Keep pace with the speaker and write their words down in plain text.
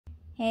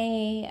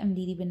Hey, I'm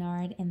Didi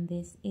Bernard, and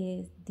this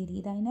is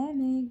Didi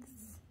Dynamics.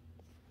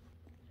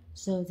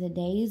 So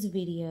today's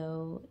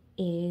video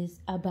is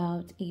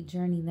about a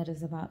journey that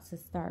is about to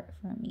start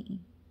for me.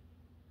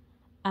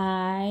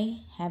 I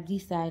have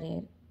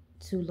decided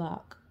to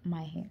lock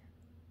my hair.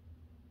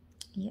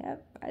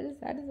 Yep, I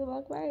decided to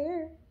lock my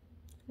hair.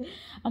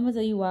 I'm gonna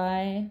tell you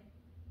why.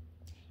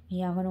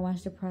 Y'all gonna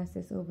watch the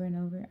process over and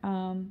over.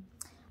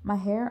 My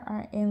hairs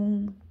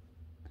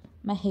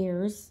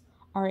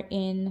are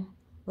in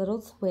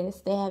little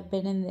twists. They have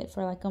been in it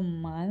for like a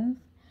month,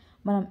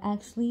 but I'm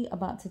actually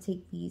about to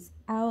take these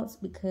out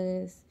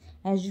because,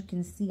 as you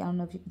can see, I don't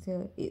know if you can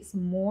tell, it's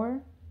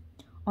more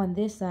on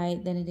this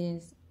side than it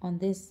is on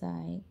this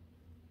side,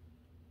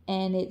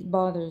 and it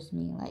bothers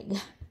me.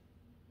 Like,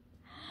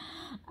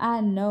 I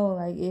know,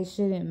 like, it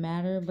shouldn't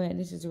matter, but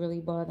this is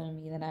really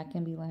bothering me that I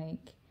can be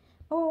like,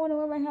 oh, I want to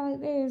wear my hair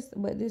like this,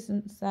 but this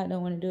side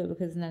don't want to do it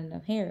because there's not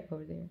enough hair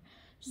over there.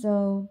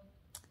 So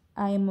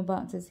I am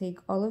about to take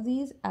all of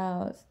these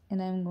out, and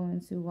I'm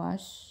going to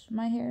wash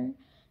my hair,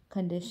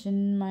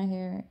 condition my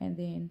hair, and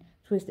then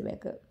twist it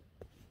back up.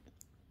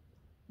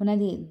 When I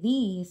did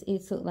these,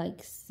 it took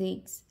like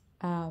 6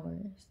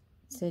 hours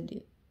to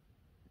do.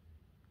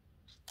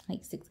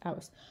 Like 6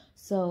 hours.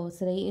 So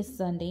today is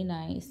Sunday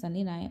night.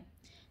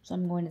 So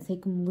I'm going to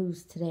take them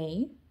loose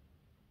today,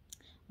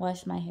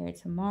 wash my hair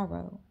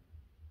tomorrow,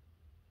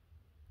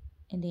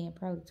 and then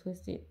probably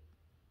twist it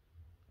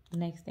the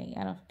next day.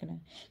 I don't fucking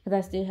know, because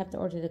I still have to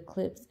order the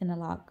clips and the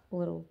lock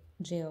little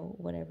gel,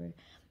 whatever.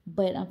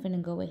 But I'm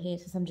finna go ahead,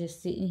 since I'm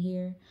just sitting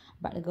here,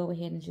 about to go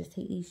ahead and just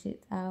take these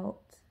shits out.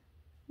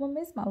 I'm gonna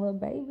miss my little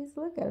babies.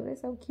 Look at them, they're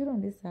so cute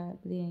on this side,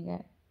 but they ain't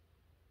got.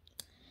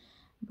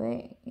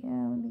 But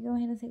yeah, let me go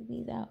ahead and take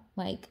these out.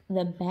 Like,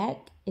 the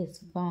back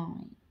is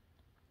fine,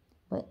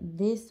 but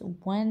this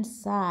one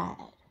side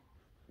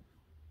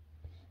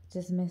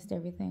just messed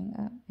everything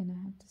up, and I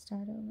have to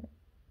start over.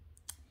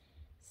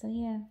 So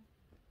yeah,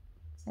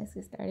 let's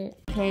get started.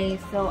 Okay,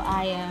 so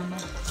I am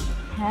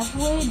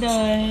halfway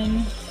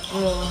done.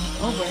 Well,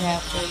 over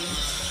halfway.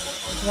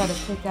 I gotta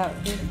pick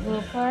out this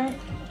little part,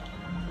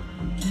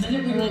 the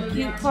little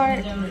cute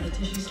part,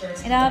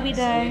 and I'll be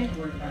done.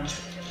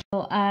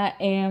 So I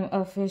am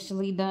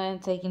officially done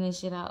taking this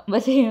shit out.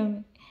 But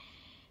damn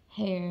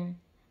hair.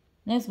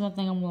 That's one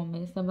thing I'm gonna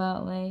miss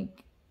about,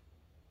 like,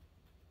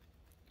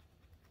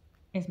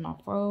 it's my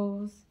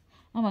froze.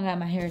 Oh my god,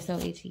 my hair is so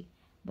itchy.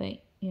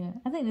 But yeah,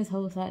 I think this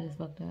whole side is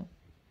fucked up.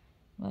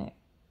 But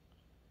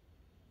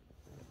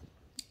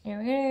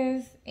here it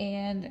is,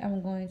 and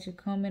I'm going to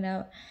comb it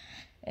out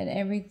and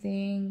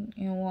everything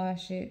and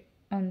wash it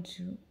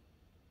onto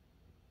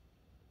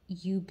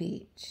you,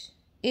 bitch.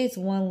 It's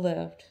one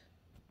left.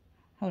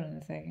 Hold on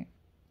a second.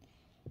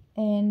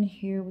 And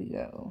here we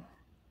go.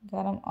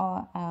 Got them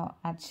all out.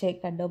 I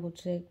checked. I double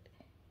checked.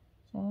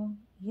 So,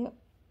 yep.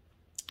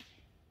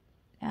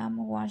 Now I'm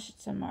gonna wash it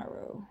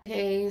tomorrow.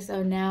 Okay,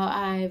 so now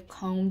I've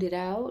combed it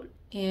out,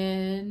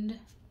 and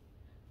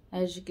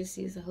as you can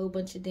see, it's a whole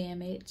bunch of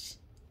damage.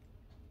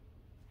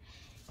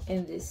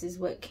 And this is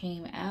what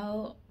came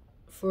out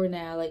for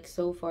now. Like,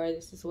 so far,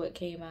 this is what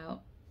came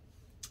out.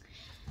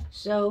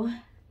 So,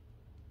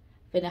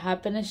 finna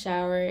hop in the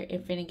shower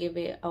and finna give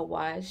it a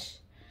wash.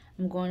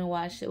 I'm going to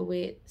wash it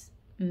with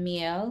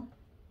Miel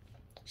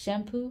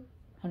shampoo.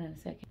 Hold on a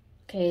second.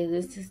 Okay,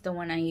 this is the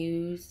one I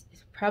use.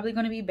 It's probably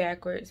going to be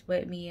backwards,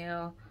 but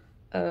Miel,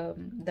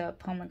 the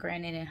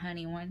pomegranate and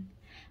honey one.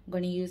 I'm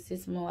going to use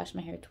this. I'm going to wash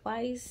my hair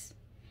twice.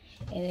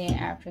 And then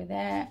after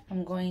that,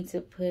 I'm going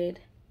to put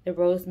the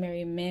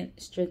Rosemary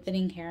Mint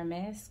Strengthening Hair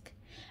Mask.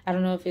 I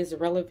don't know if it's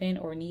relevant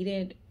or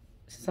needed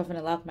since I'm going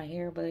to lock my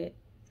hair, but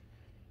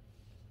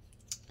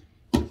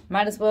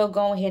might as well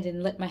go ahead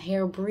and let my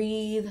hair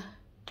breathe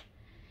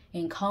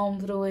and comb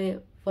through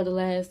it for the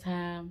last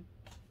time.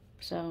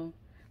 So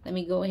let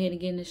me go ahead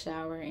and get in the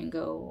shower and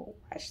go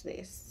wash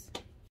this.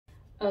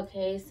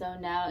 Okay, so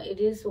now it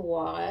is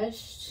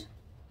washed.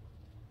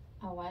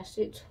 I washed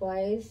it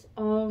twice.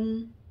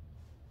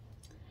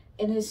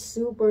 And it's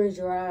super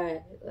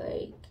dry.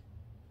 Like,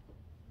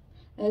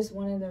 that's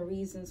one of the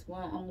reasons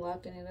why I'm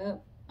locking it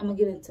up. I'm gonna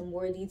get into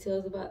more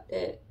details about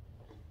that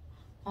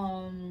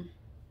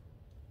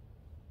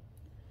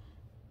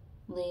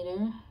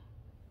later.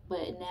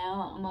 But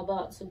now I'm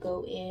about to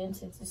go in,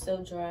 since it's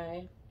so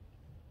dry.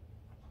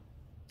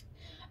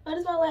 Oh, this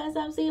is my last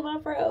time seeing my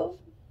fro.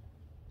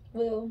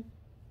 Well,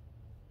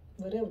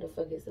 whatever the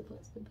fuck it's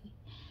supposed to be.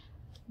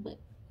 But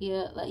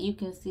yeah, like, you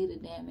can see the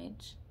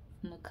damage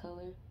from the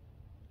color.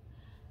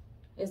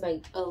 It's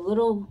like a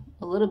little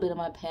bit of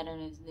my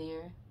pattern is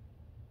there,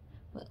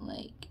 but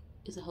like,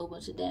 it's a whole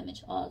bunch of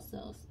damage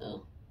also.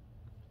 So,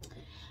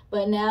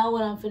 but now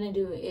what I'm finna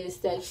do is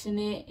section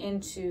it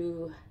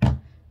into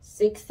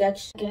 6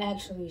 sections. I can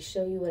actually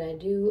show you what I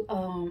do.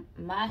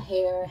 My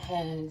hair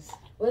has,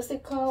 what's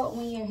it called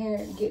when your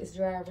hair gets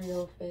dry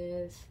real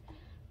fast?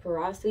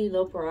 Porosity,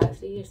 low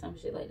porosity, or some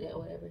shit like that,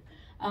 whatever.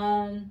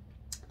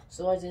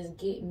 So I just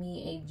get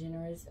me a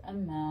generous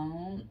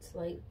amount,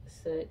 like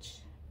such.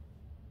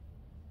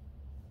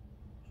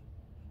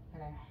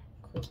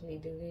 quickly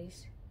do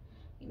this.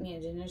 Give me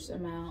a generous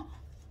amount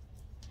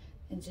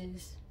and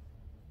just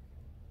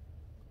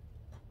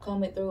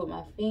comb it through with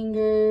my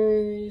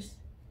fingers.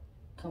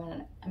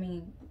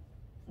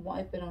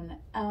 Wipe it on the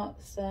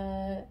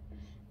outside.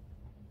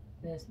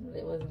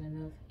 It wasn't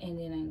enough. And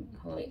then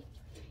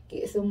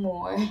get some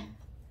more.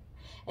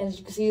 And as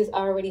you can see, it's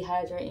already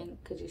hydrating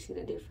because you see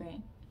the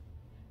different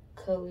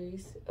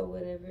colors or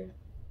whatever.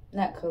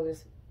 Not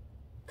colors,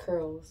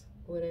 curls,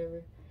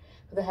 whatever.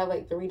 Because I have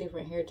like 3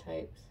 different hair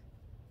types,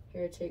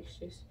 hair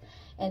textures.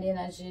 And then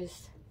I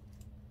just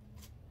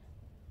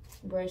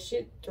brush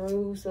it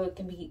through so it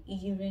can be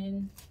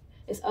even.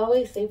 It's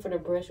always safer to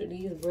brush with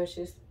these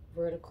brushes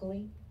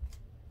vertically.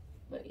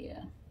 But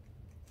yeah.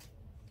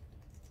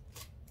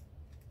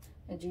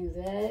 I do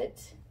that.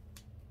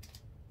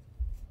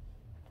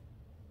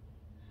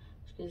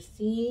 You can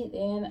see,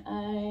 then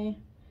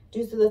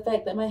due to the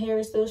fact that my hair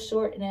is still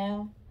short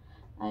now,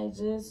 I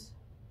just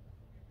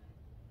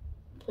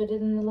put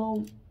it in a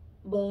little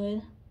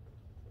bun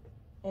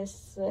as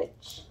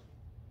such.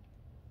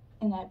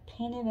 And I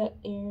pin it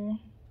up there.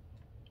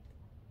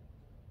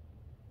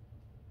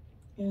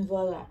 And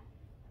voila.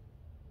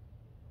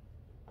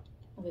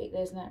 Wait,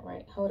 that's not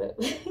right. Hold up.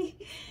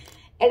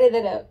 Edit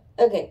that up.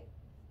 Okay.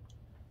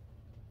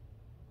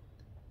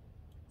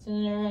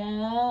 Turn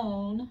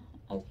around.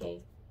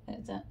 Okay.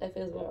 That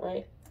feels about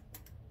right.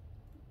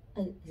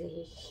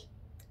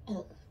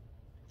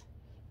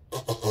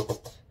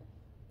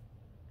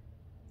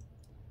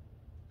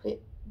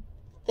 Put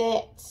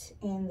that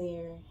in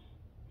there.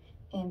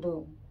 And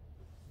boom.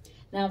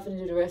 Now I'm finna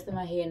do the rest of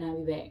my hair and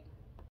I'll be back.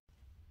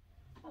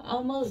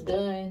 Almost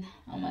done.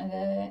 Oh my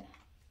god.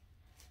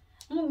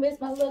 I'm gonna miss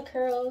my little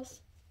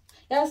curls.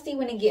 Y'all see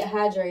when it get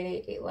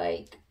hydrated, it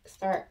like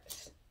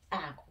starts.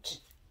 Ouch.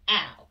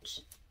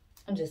 Ouch.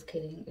 I'm just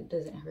kidding. It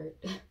doesn't hurt.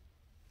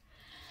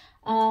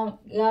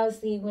 Y'all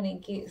see when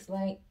it gets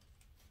like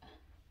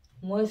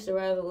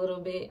moisturized a little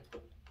bit.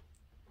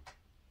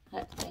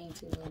 I ain't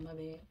too low, my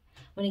bad.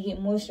 When it get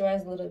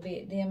moisturized a little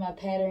bit, then my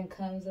pattern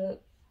comes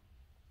up.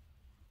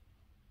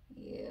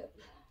 Yep.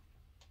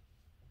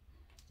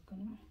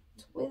 Gonna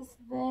twist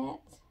that.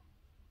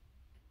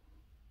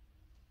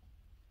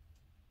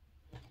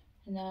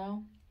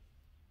 Now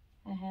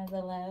I have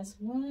the last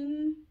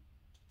one.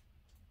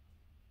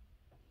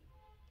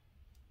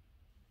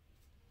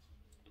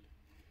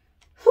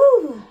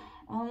 Whew,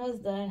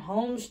 almost done.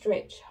 Home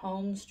stretch,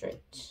 home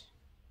stretch.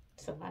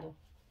 It's a lot of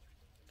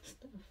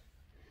stuff.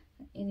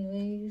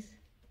 Anyways,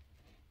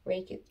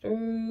 rake it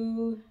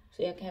through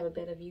so y'all can have a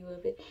better view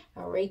of it.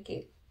 I'll rake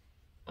it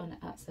on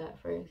the outside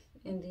first,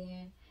 and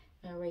then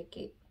I'll rake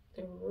it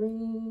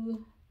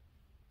through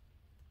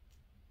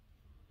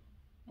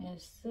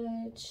as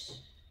such.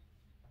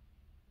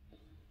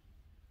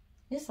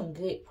 It's some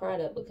good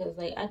product because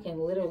like I can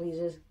literally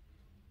just,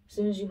 as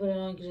soon as you put it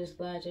on, you can just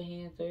slide your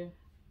hand through.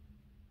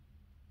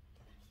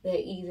 That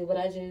easy. But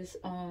I just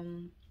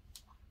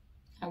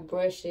I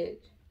brush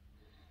it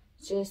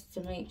just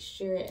to make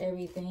sure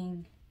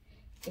everything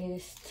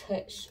is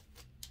touched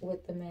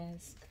with the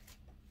mask.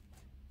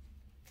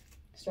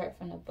 Start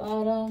from the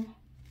bottom,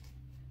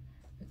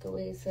 work your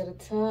way to the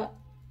top.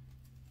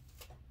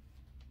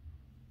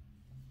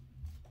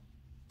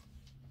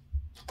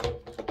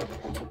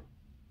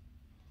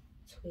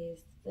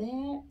 Twist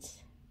that.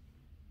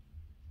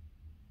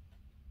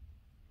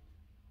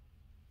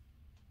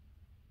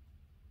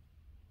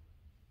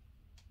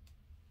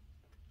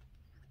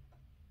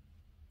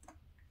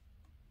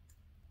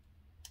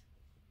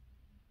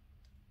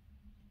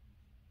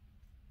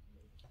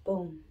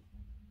 Boom.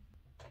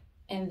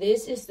 And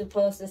this is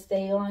supposed to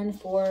stay on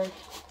for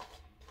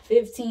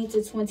 15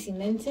 to 20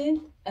 minutes.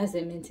 I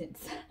said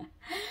minutes.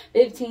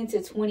 15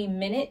 to 20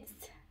 minutes.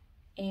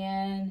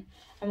 And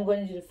I'm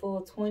going to do the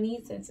full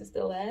 20 since it's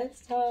the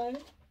last time.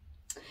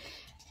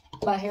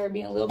 My hair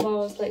being a little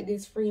balls like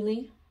this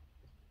freely.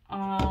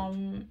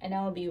 And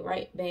I'll be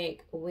right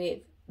back with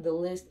the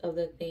list of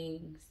the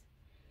things,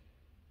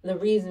 the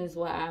reasons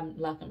why I'm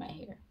locking my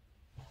hair.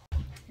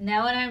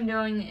 Now what I'm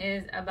doing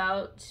is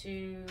about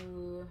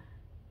to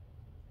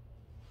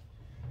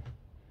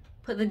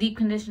put the deep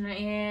conditioner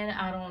in.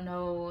 I don't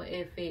know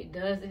if it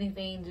does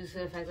anything due to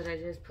the fact that I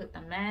just put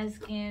the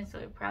mask in, so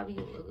it probably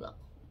will. Well,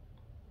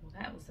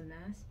 that was a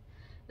mess.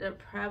 It'll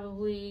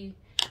probably,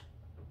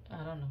 I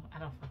don't know. I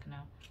don't fucking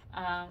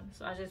know.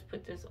 So I just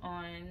put this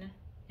on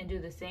and do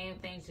the same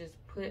thing. Just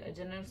put a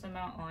generous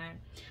amount on.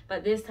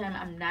 But this time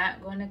I'm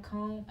not going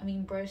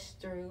to brush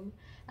through.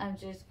 I'm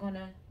just going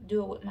to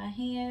do it with my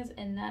hands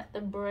and not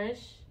the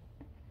brush.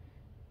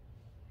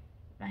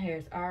 My hair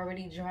is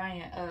already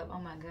drying up. Oh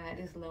my God,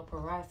 this low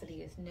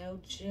porosity is no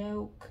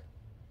joke.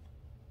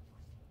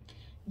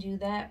 Do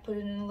that, put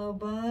it in a little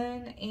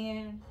bun,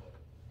 and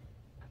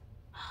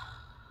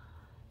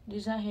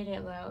did y'all hear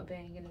that loud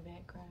bang in the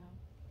background?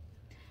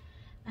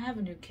 I have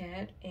a new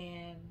cat,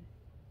 and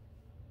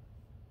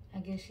I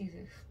guess she's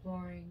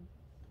exploring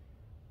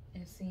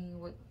and seeing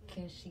what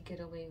can she get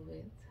away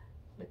with,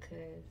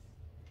 because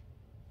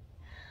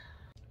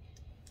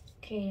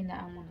okay,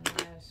 now I'm on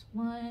the last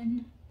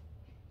one.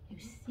 You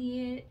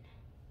see it.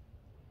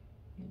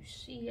 You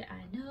see it.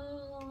 I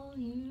know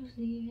you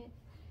see it.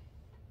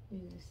 Do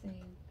the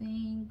same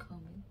thing.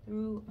 Comb it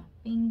through with my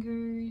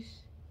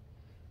fingers.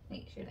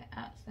 Make sure the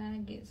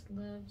outside gets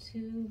love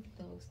too.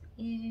 Those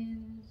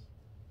ends.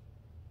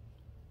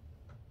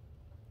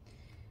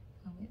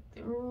 Comb it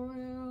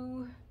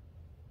through.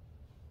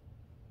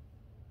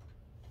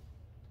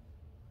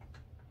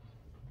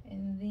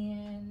 And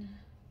then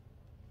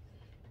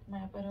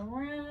wrap it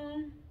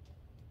around.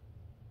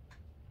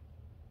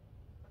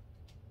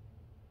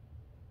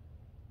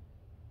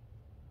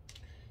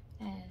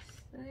 As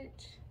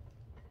such.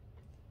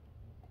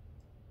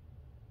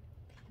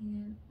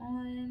 Pin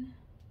on.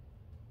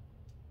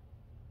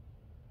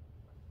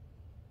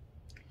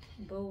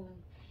 Boom.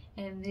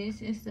 And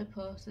this is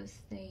supposed to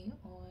stay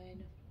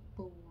on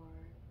for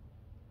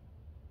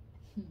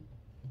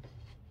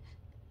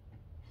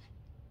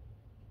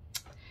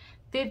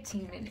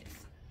 15 minutes.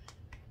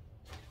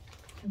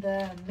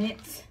 The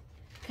mint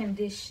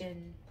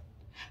condition.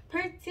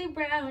 Pretty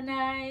brown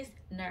eyes.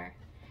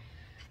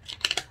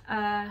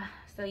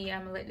 So yeah,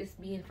 I'm gonna let this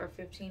be in for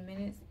 15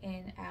 minutes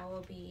and I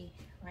will be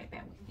right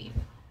back with you.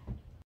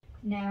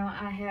 Now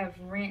I have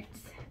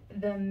rinsed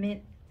the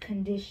mint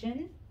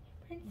condition,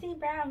 Pretty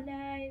Brown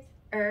Eyes,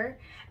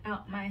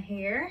 out my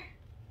hair.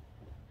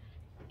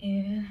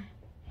 And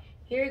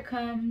here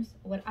comes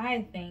what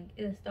I think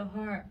is the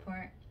hard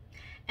part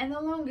and the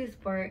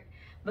longest part,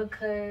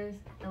 because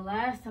the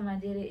last time I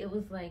did it, it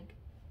was like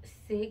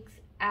 6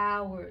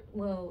 hours,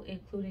 well,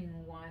 including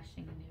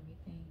washing and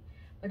everything,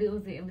 but it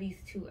was at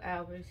least 2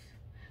 hours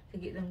to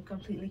get them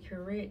completely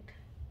correct.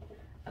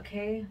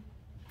 Okay,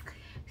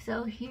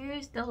 so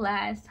here's the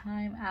last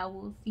time I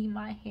will see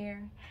my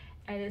hair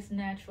at its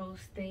natural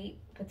state,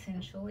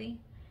 potentially.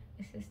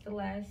 This is the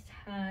last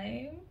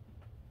time.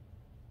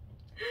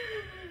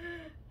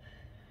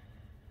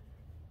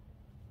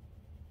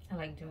 I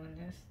like doing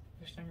this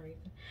for some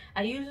reason.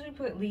 I usually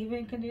put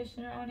leave-in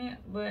conditioner on it,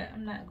 but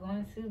I'm not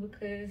going to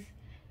because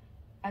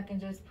I can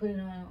just put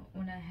it on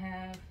when I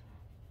have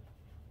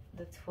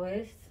the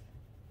twist.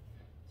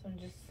 So I'm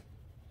just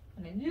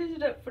gonna use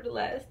it up for the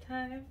last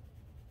time.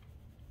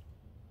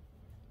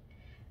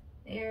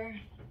 There.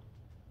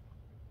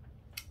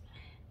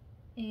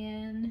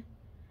 And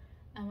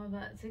I'm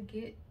about to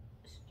get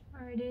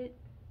started.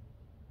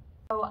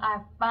 So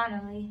I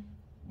finally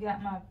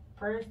got my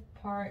first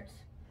part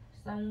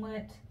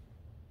somewhat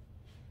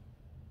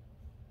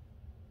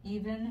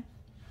even.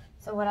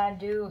 So what I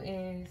do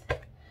is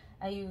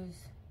I use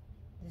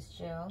this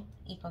gel,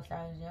 Eco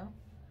Styler gel,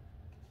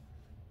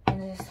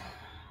 and just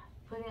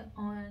put it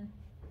on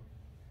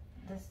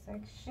the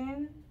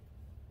section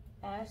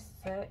as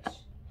such.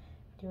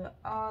 Do it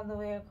all the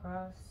way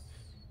across.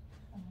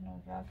 I don't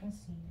know if y'all can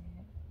see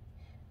that,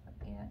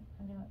 but yeah,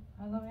 I do it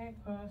all the way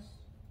across.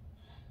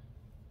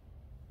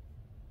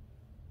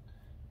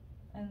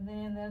 And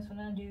then that's when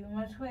I do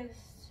my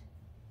twist.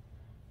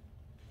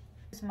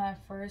 This is my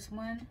first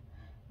one.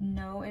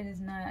 No, it is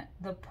not.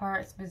 The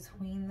parts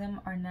between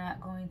them are not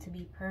going to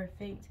be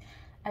perfect.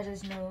 I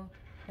just know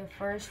the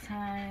first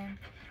time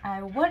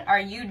what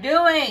are you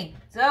doing,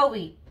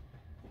 Zoe?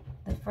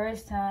 The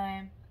first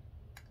time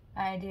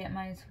I did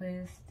my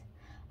twist,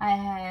 I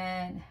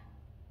had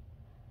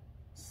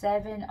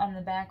 7 on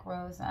the back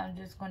row, so I'm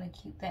just going to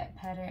keep that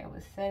pattern. It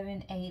was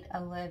 7, 8,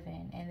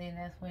 11, and then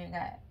that's where it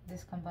got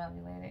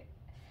discombobulated.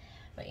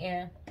 But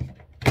yeah,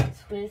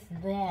 twist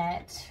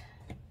that.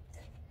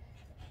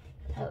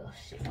 Oh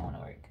shit, don't want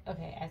to work.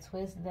 Okay, I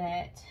twist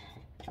that,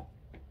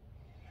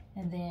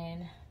 and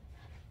then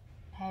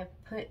I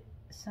put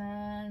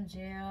some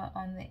gel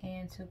on the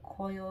end to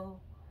coil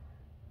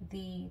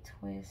the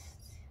twist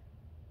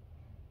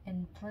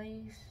in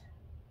place.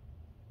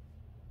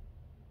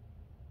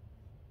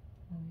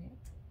 Okay.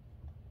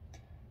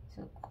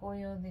 So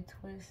coil the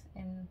twist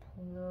in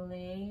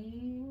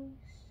place.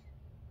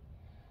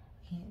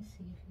 I can't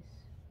see if it's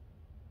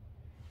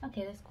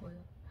okay. That's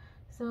coil.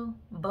 So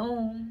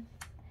boom,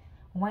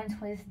 one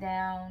twist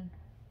down.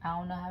 I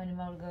don't know how many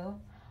more to go,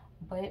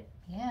 but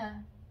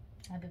yeah,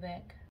 I'll be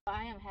back.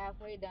 I am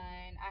halfway done.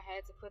 I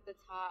had to put the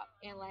top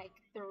in like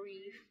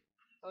 3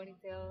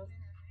 ponytails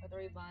or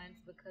 3 buns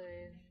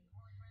because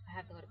I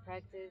have to go to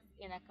practice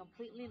and I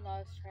completely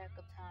lost track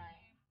of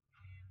time.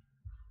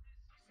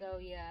 So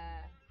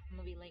yeah, I'm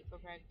gonna be late for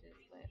practice,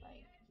 but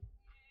like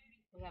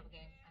we have a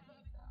game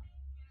Sunday, so.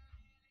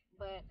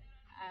 But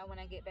when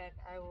I get back,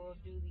 I will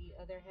do the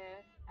other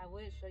half. I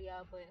would show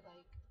y'all, but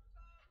like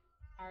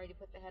I already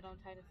put the head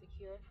on tight and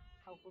secure.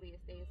 Hopefully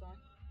it stays on.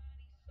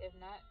 If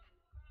not,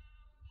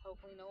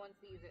 hopefully no one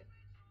sees it.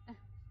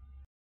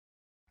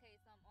 Okay,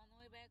 so I'm on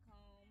the way back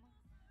home.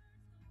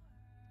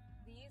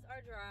 These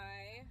are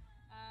dry.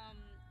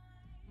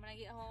 When I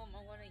get home,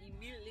 I'm gonna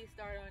immediately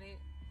start on it.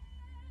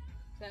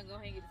 So I'm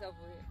gonna get this over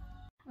with.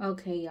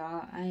 Okay,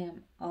 y'all, I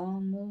am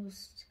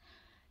almost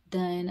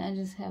done. I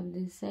just have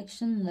this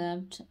section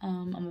left.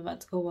 I'm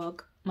about to go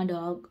walk my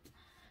dog,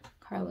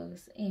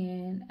 Carlos,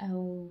 and I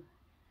will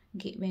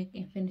get back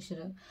and finish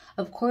it up.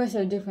 Of course,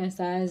 they're different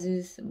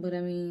sizes, but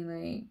I mean,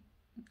 like,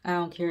 I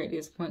don't care at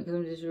this point because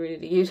I'm just ready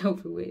to get it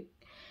over with.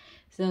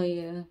 So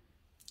yeah.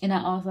 And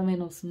I also made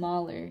them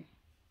smaller.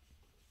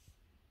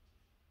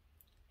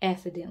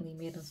 Accidentally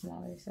made them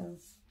smaller. So,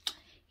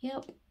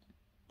 yep.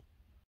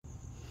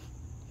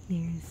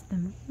 There's the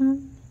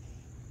moon.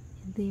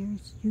 And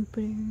there's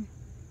Jupiter.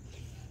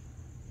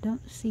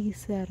 Don't see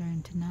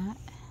Saturn tonight.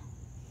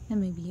 That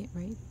may be it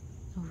right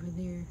over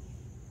there.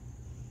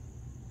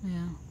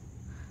 Yeah.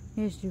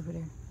 There's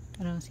Jupiter.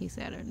 I don't see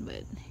Saturn,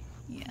 but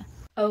yeah.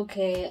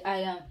 Okay, I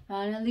am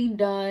finally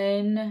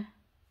done.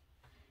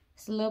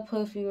 It's a little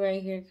puffy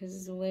right here because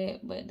it's wet,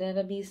 but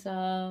that'll be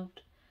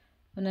solved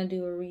when I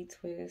do a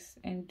retwist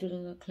and do the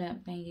little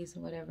clamp thingies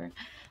or whatever.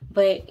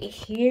 But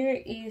here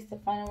is the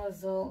final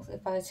results.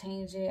 If I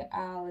change it,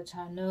 I'll let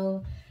y'all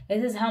know.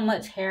 This is how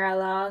much hair I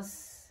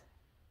lost.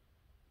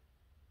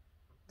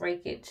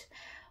 Breakage.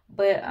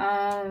 But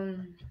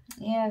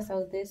yeah,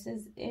 so this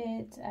is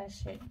it. I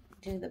should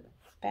do the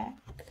back.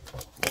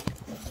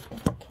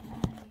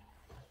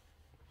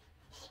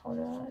 Hold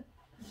on.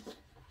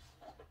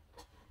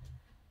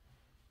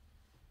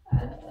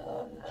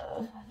 Oh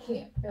no, I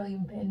can't really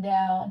bend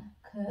down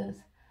because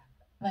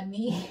my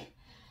knee,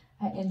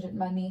 I injured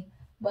my knee.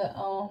 But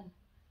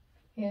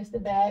here's the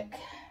back.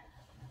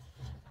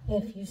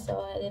 If you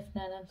saw it, if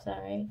not, I'm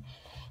sorry.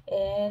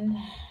 And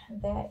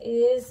that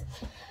is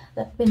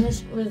the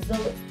finished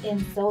result.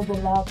 And so the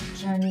Loc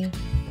journey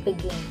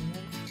begins.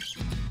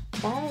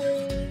 Bye.